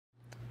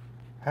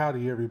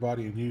Howdy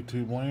everybody in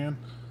YouTube land.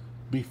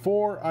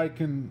 Before I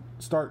can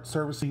start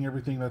servicing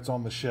everything that's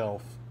on the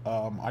shelf,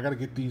 I got to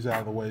get these out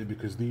of the way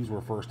because these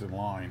were first in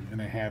line and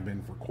they have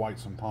been for quite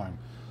some time.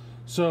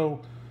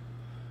 So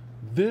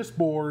this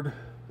board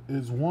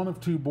is one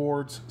of two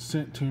boards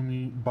sent to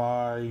me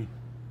by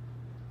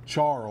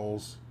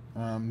Charles.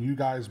 You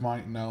guys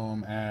might know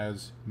him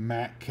as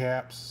Mac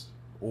Caps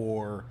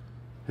or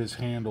his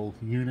handle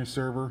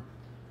Uniserver.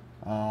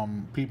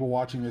 People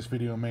watching this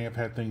video may have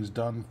had things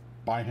done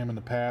by him in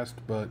the past,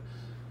 but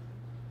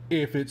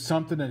if it's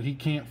something that he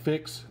can't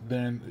fix,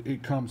 then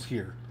it comes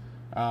here.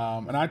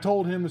 And I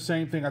told him the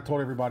same thing I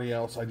told everybody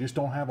else. I just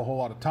don't have a whole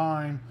lot of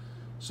time,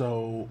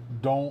 so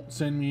don't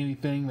send me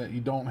anything that you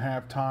don't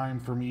have time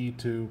for me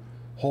to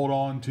hold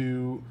on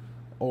to,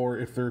 or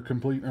if they're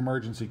complete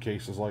emergency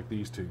cases like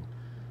these two.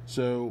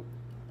 So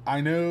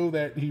I know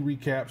that he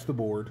recaps the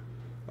board.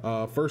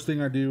 First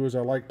thing I do is I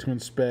like to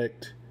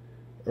inspect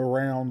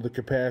around the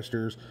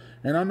capacitors,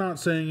 and I'm not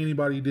saying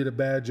anybody did a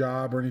bad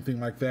job or anything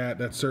like that.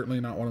 That's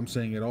certainly not what I'm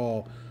saying at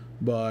all.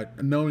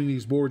 But knowing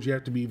these boards, you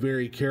have to be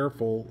very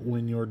careful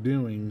when you're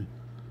doing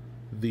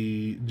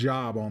the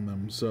job on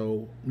them,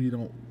 so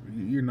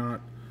you're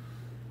not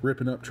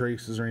ripping up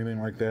traces or anything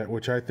like that,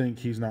 which I think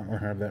he's not going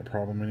to have that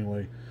problem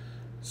anyway.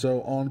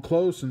 So on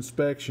close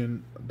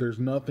inspection, there's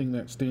nothing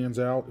that stands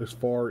out as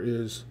far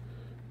as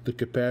the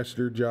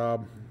capacitor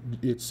job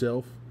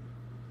itself.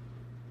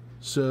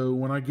 So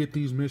when I get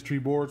these mystery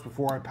boards,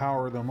 before I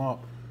power them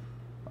up,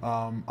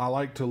 I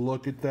like to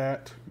look at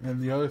that.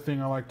 And the other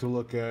thing I like to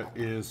look at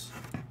is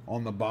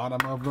on the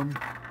bottom of them.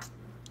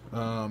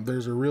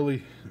 There's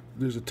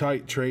a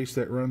tight trace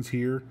that runs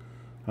here.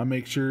 I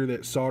make sure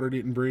that solder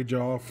didn't bridge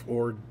off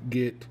or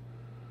get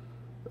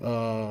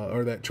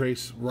or that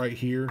trace right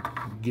here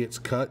gets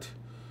cut,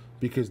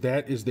 because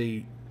that is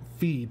the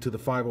feed to the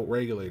 5-volt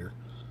regulator.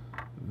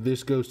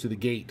 This goes to the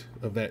gate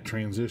of that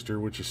transistor,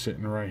 which is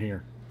sitting right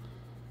here.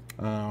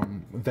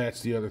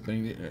 That's the other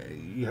thing that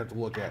you have to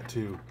look at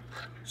too.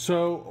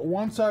 So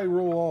once I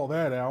roll all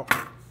that out,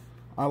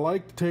 I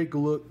like to take a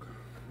look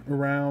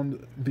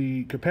around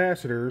the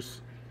capacitors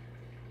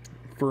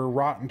for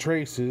rotten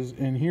traces,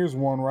 and here's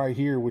one right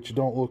here which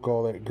don't look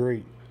all that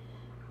great.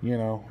 You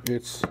know,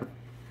 it's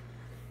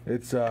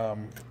let's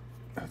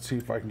see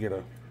if I can get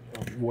a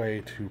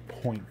way to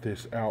point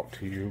this out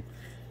to you.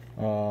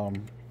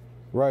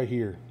 Right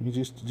here, it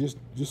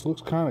just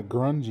looks kind of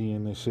grungy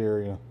in this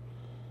area.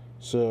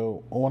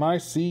 So when I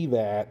see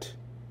that,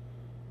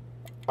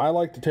 I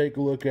like to take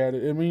a look at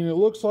it. I mean, it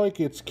looks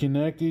like it's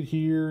connected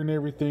here and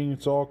everything.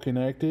 It's all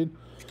connected.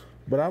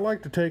 But I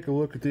like to take a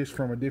look at this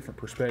from a different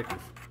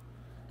perspective.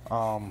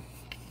 And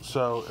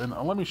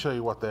let me show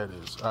you what that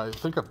is. I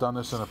think I've done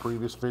this in a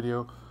previous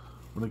video,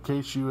 but in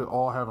case you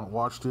all haven't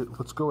watched it,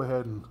 let's go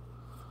ahead and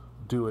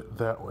do it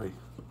that way.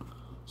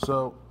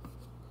 So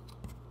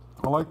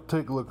I like to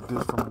take a look at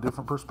this from a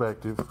different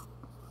perspective,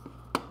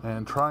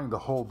 and trying to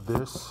hold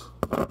this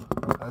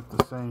at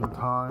the same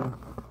time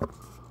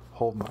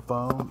holding the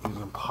phone is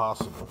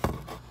impossible.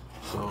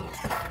 So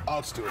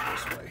let's do it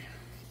this way.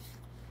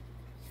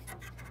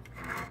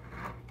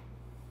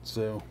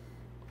 So,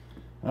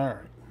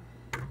 alright.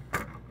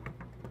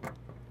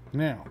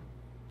 Now,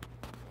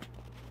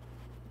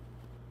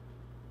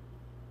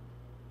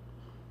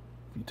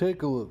 if you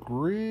take a look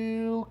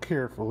real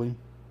carefully,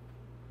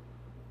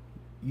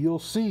 you'll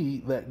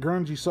see that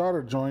grungy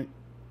solder joint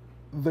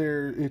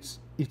there, it's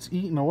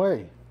eaten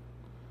away.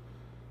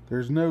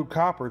 There's no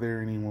copper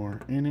there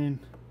anymore. And then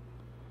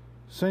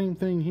same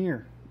thing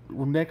here.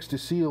 Next to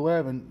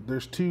C11,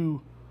 there's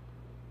two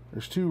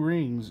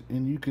rings,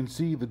 and you can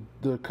see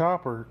the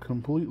copper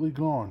completely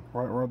gone.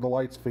 Right where the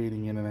light's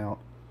fading in and out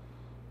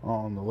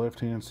on the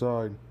left hand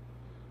side.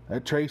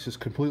 That trace is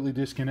completely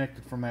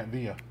disconnected from that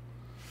via.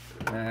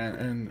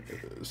 And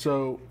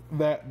so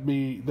that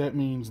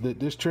means that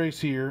this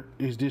trace here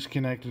is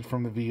disconnected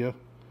from the via,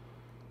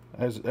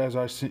 as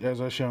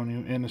I shown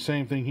you, and the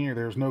same thing here.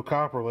 There's no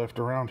copper left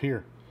around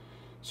here.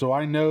 So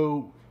I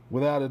know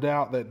without a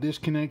doubt that this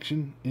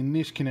connection and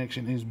this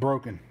connection is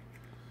broken.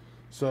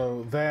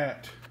 So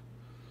that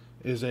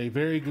is a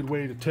very good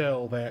way to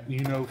tell that you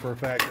know for a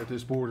fact that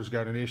this board has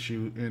got an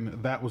issue,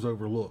 and that was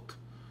overlooked.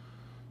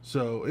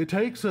 So it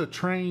takes a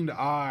trained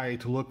eye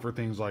to look for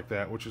things like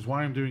that, which is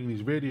why I'm doing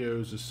these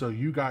videos, is so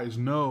you guys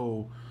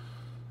know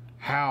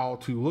how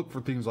to look for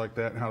things like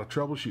that and how to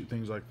troubleshoot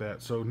things like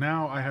that. So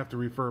now I have to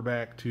refer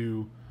back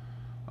to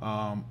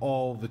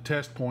all the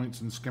test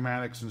points and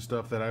schematics and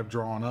stuff that I've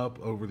drawn up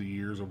over the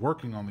years of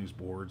working on these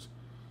boards,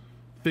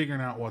 figuring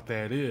out what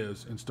that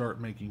is, and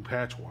start making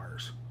patch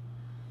wires.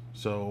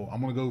 So I'm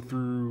going to go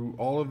through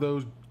all of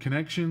those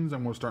connections.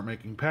 I'm going to start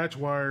making patch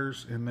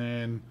wires, and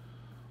then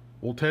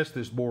we'll test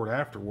this board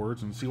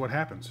afterwards and see what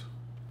happens.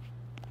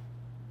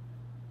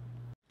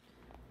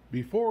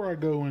 Before I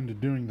go into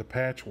doing the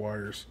patch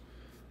wires,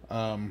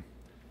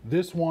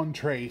 this one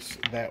trace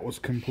that was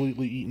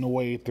completely eaten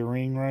away at the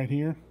ring right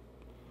here,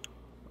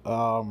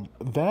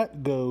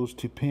 that goes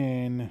to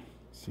pin,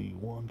 let's see,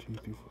 1, 2,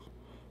 3, 4,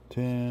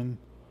 10,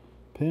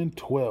 pin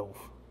 12.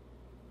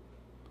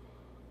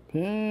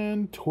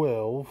 Pin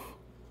 12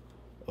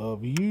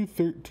 of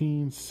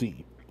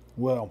U13C.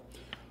 Well,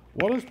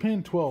 what does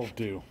pin 12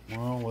 do?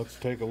 Well, let's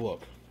take a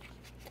look.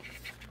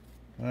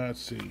 Let's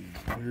see.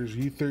 Here's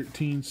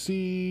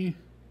U13C.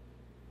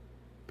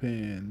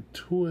 Pin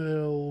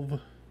 12.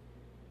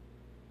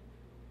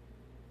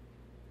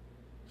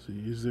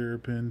 See, is there a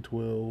pin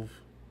 12?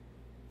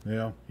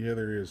 Yeah,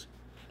 there is.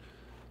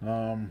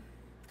 I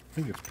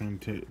think it's pin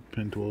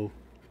 12.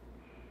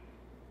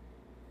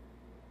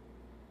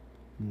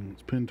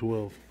 It's pin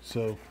 12.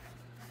 So,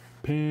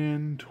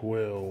 pin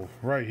 12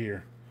 right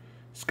here.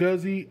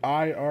 SCSI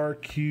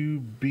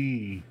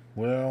IRQB.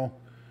 Well,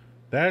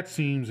 that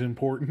seems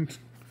important.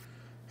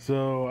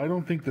 So, I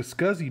don't think the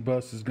SCSI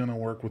bus is going to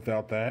work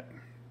without that.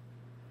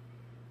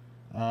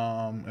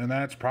 And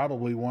that's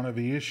probably one of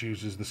the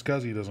issues, is the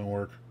SCSI doesn't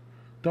work.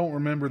 Don't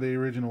remember the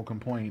original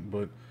complaint,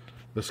 but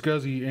the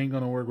SCSI ain't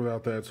going to work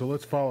without that. So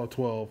let's follow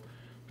 12.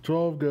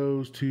 12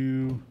 goes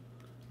to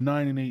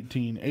 9 and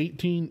 18.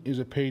 18 is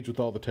a page with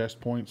all the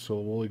test points, so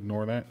we'll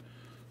ignore that.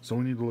 So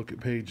we need to look at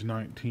page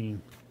 19.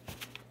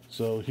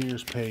 So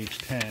here's page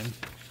 10.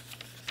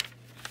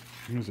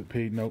 Here's a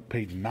page, no,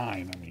 page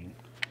 9, I mean.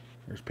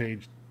 There's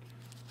page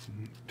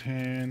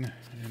 10,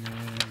 and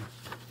then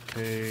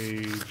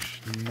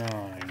page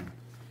 9.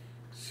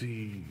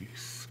 See,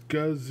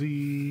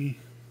 SCSI.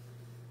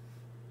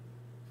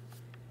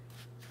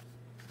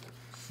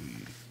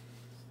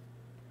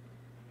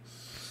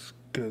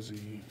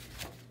 SCSI.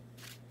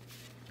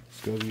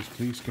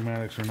 These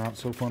schematics are not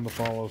so fun to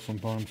follow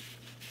sometimes.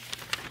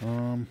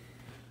 SCSI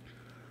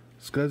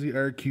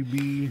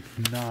RQB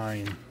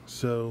 9.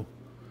 So,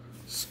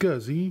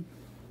 SCSI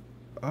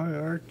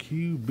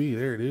IRQB.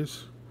 There it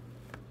is.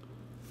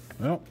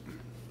 Well,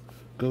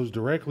 goes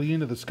directly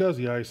into the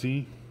SCSI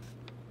IC.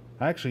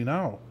 Actually,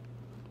 no.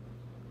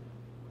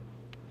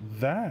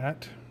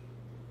 That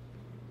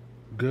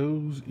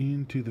goes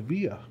into the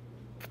VIA.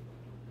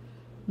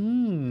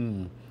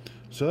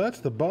 So that's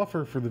the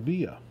buffer for the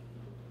VIA.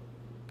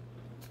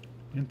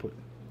 Input.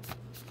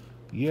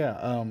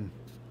 Yeah,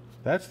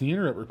 that's the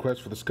interrupt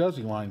request for the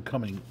SCSI line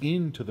coming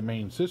into the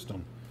main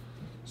system.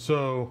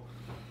 So,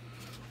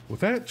 with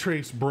that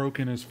trace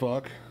broken as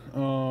fuck,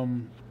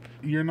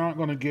 you're not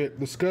going to get,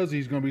 the SCSI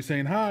is going to be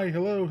saying, hi,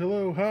 hello,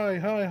 hello, hi,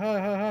 hi, hi,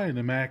 hi, hi, and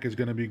the Mac is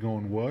going to be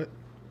going, what?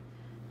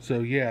 So,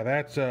 yeah,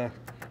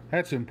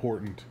 that's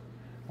important.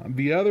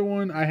 The other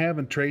one, I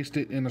haven't traced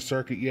it in the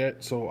circuit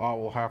yet, so I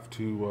will have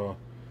to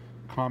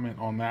comment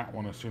on that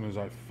one as soon as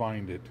I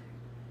find it.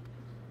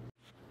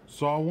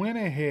 So I went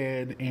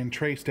ahead and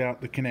traced out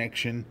the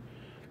connection,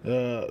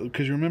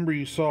 because remember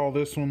you saw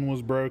this one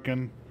was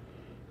broken,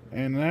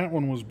 and that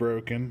one was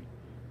broken.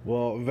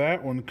 Well,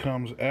 that one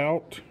comes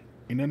out,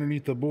 and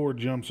underneath the board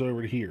jumps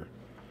over to here.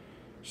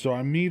 So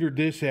I metered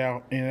this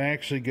out, and it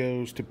actually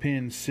goes to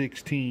pin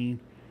 16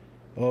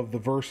 of the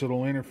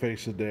versatile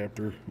interface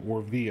adapter,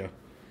 or VIA.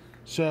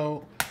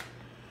 So,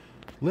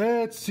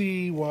 let's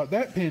see what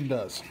that pin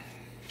does.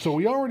 So,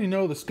 we already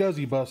know the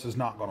SCSI bus is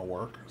not going to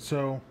work.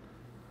 So,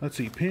 let's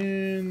see.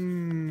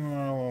 Pin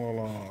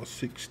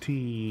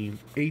 16.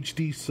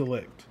 HD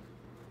select.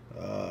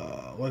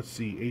 Let's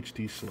see.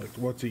 HD select.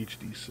 What's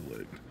HD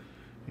select?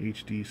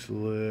 HD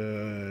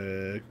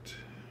select.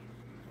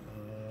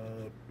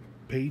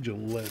 Page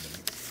 11.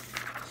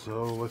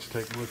 So, let's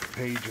take a look at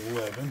page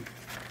 11.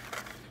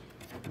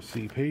 Let's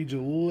see, page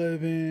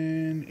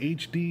 11,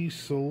 HD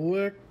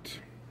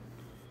select,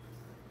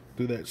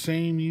 do that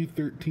same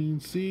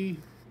U13C,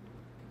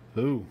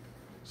 oh,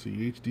 see,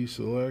 HD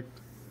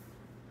select,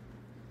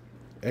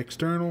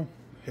 external,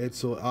 head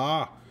select,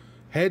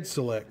 head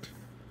select,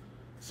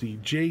 see,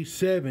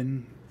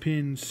 J7,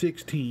 pin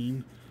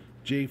 16,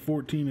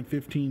 J14 and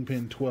 15,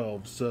 pin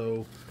 12,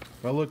 so,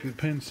 if I look at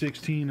pin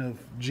 16 of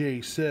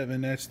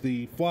J7, that's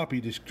the floppy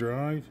disk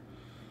drive,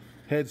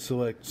 head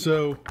select,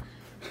 so,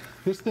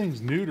 this thing's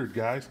neutered,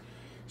 guys.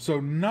 So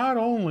not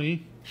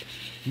only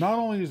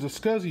is the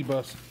SCSI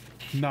bus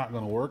not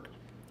going to work,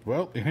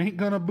 well, it ain't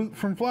going to boot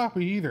from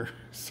floppy either.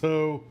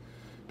 So,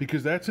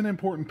 because that's an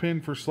important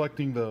pin for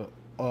selecting the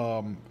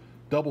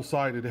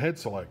double-sided head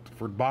select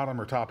for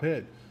bottom or top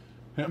head.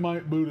 It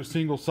might boot a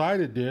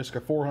single-sided disk,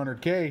 a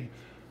 400K,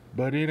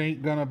 but it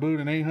ain't going to boot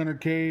an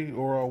 800K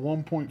or a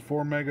 1.4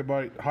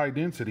 megabyte high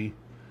density.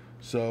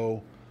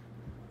 So,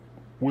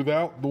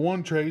 without the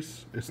one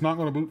trace, it's not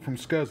going to boot from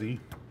SCSI.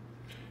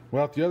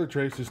 Without the other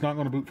trace, it's not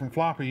going to boot from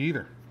floppy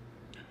either.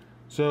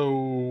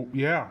 So,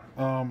 yeah,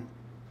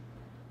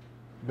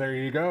 there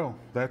you go.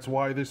 That's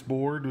why this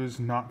board is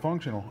not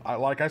functional.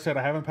 Like I said,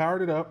 I haven't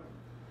powered it up.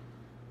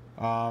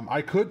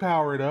 I could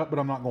power it up, but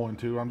I'm not going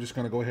to. I'm just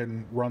going to go ahead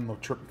and run the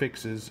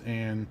fixes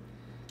and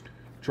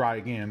try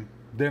again.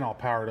 Then I'll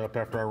power it up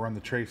after I run the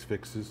trace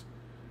fixes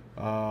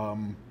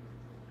and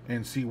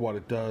see what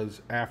it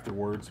does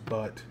afterwards.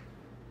 But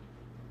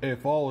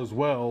if all is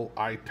well,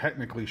 I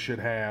technically should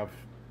have...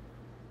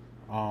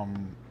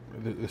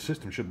 the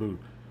system should boot.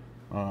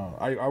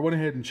 I went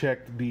ahead and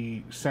checked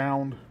the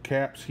sound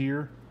caps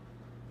here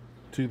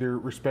to their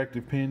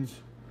respective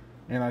pins.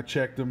 and I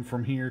checked them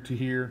from here to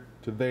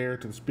there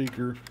to the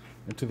speaker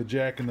and to the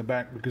jack in the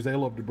back, because they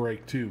love to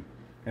break too,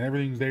 and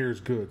everything there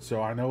is good,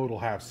 so I know it'll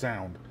have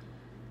sound.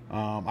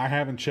 I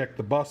haven't checked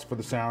the bus for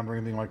the sound or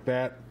anything like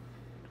that,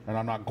 and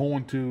I'm not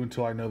going to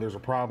until I know there's a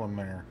problem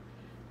there.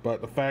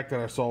 But the fact that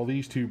I saw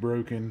these two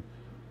broken,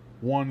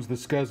 one's the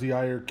SCSI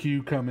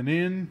IRQ coming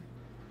in,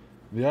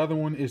 the other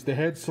one is the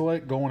head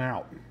select going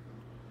out.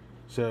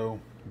 So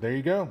there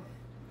you go.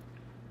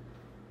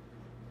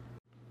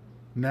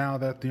 Now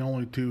that the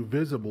only two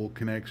visible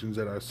connections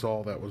that I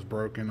saw that was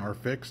broken are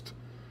fixed,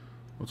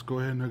 let's go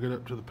ahead and hook it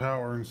up to the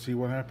power and see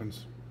what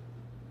happens.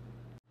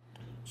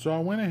 So I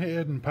went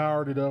ahead and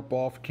powered it up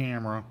off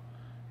camera,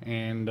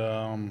 and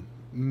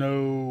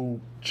no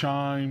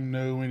chime,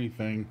 no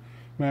anything.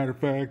 Matter of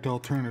fact, I'll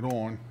turn it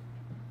on.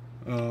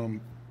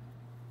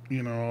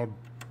 You know, I'll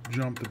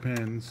jump the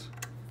pins.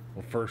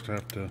 We'll first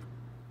have to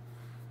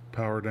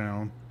power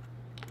down.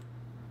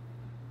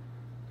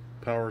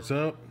 Powers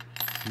up,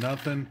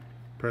 nothing.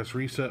 Press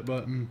reset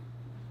button.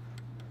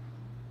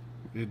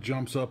 It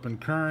jumps up in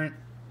current.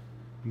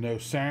 No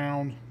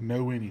sound,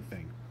 no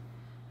anything.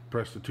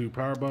 Press the two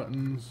power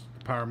buttons.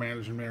 The power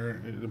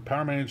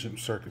management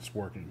circuit's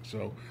working.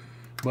 So,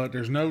 but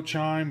there's no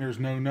chime, there's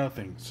no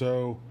nothing.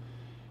 So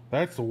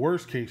that's the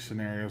worst case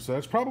scenario. So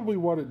that's probably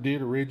what it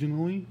did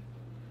originally.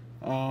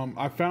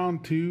 I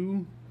found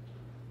two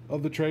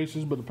of the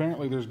traces, but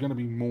apparently there's going to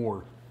be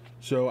more.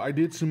 So I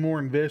did some more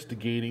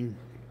investigating.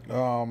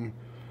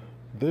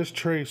 This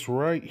trace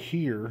right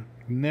here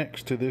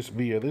next to this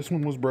via, this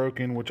one was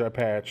broken, which I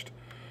patched.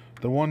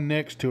 The one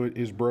next to it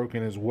is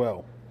broken as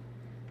well.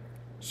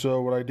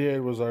 So what I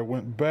did was I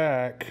went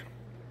back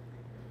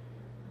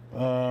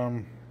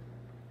and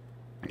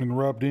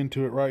rubbed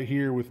into it right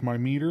here with my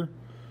meter,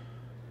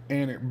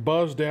 and it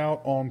buzzed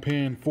out on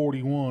pin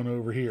 41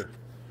 over here.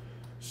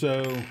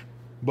 So,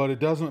 but it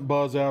doesn't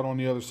buzz out on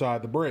the other side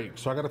of the break.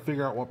 So I got to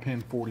figure out what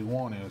pin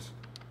 41 is.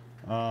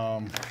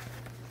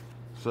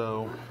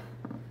 So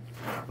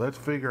let's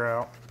figure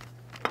out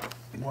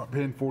what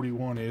pin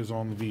 41 is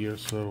on the VIA.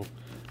 So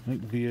I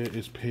think VIA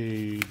is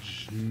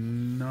page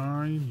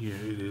 9. Yeah,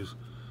 it is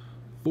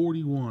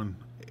 41.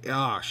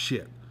 Ah,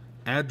 shit.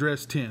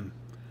 Address 10.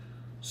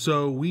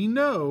 So we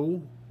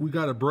know we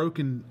got a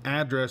broken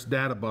address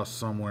data bus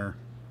somewhere.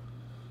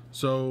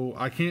 So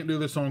I can't do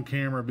this on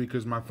camera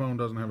because my phone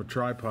doesn't have a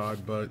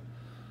tripod, but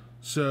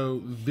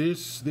so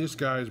this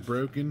guy is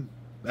broken.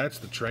 That's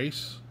the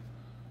trace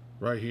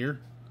right here.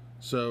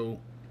 So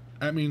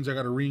that means I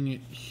got to ring it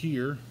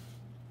here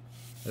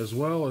as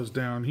well as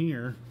down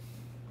here.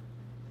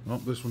 Oh,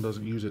 this one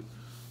doesn't use it.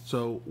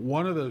 So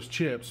one of those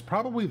chips,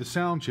 probably the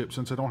sound chip,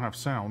 since I don't have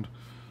sound.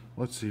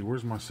 Let's see,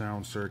 where's my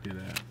sound circuit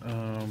at?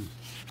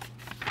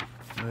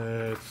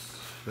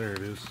 There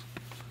it is.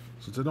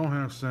 Since I don't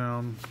have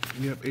sound,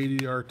 yep,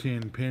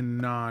 ADR10, pin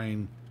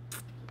 9.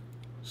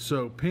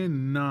 So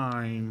pin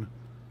 9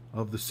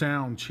 of the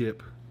sound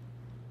chip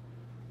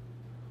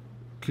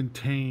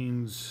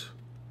contains,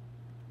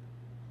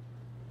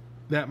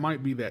 that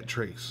might be that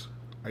trace.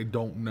 I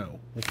don't know.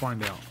 We'll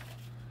find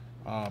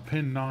out.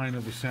 Pin 9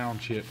 of the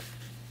sound chip.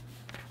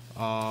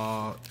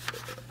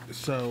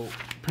 So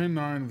pin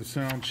 9 of the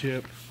sound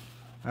chip,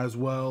 as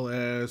well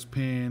as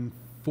pin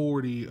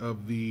 40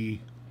 of the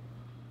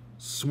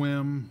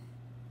swim.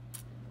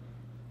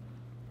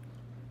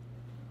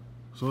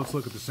 So let's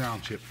look at the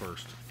sound chip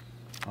first.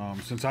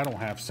 Since I don't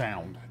have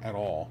sound at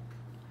all,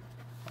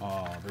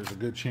 there's a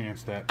good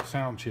chance that the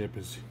sound chip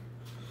is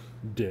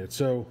dead.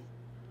 So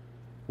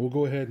we'll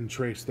go ahead and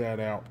trace that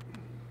out.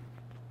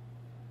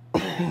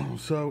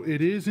 So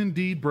it is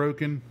indeed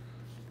broken.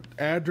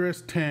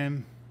 Address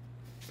 10,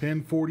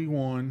 pin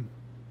 41,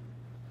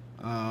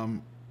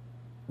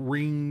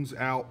 rings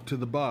out to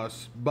the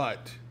bus,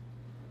 but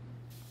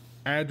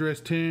address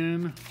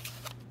 10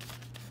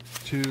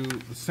 to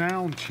the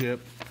sound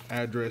chip,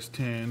 address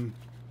 10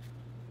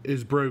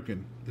 is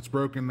broken. It's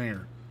broken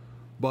there.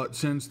 But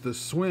since the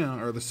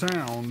swim, or the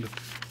sound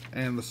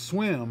and the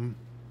swim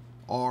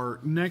are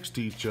next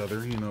to each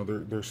other, you know,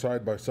 they're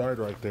side by side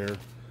right there,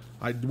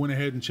 I went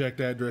ahead and checked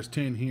address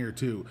 10 here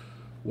too.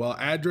 Well,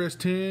 address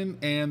 10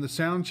 and the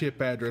sound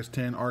chip address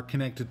 10 are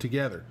connected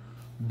together,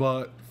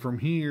 but from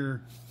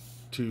here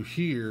to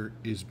here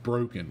is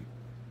broken.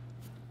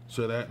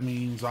 So that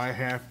means I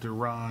have to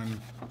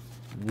run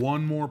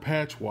one more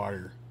patch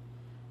wire,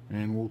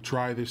 and we'll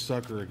try this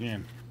sucker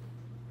again.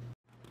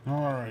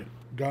 Alright,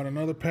 got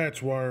another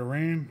patch wire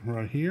ran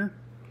right here.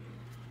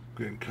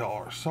 Go ahead and cut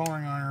our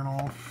soldering iron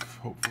off.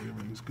 Hopefully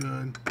everything's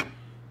good.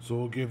 So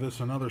we'll give this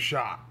another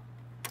shot.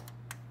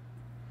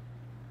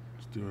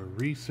 Let's do a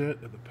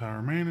reset of the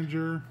power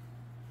manager.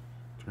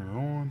 Turn it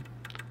on.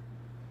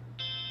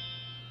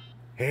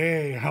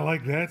 Hey, I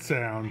like that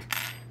sound.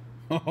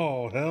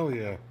 Oh, hell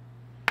yeah.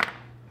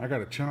 I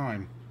got a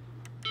chime.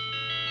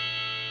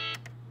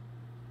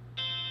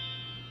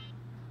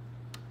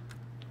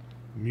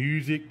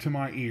 Music to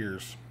my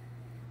ears.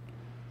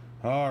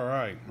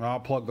 Alright, I'll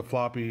plug the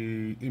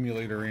floppy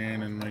emulator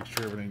in and make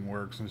sure everything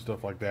works and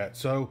stuff like that.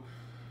 So,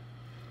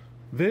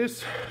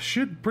 this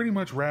should pretty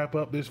much wrap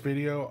up this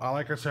video.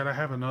 Like I said, I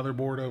have another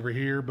board over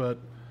here, but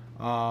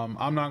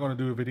I'm not going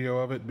to do a video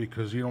of it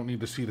because you don't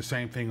need to see the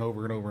same thing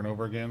over and over and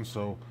over again.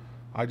 So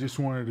I just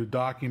wanted to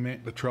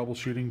document the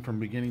troubleshooting from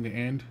beginning to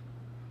end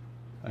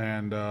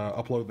and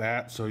upload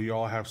that so you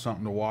all have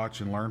something to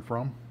watch and learn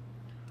from.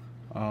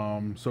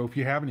 So if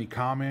you have any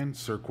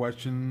comments or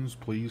questions,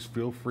 please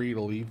feel free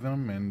to leave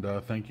them, and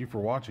thank you for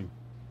watching.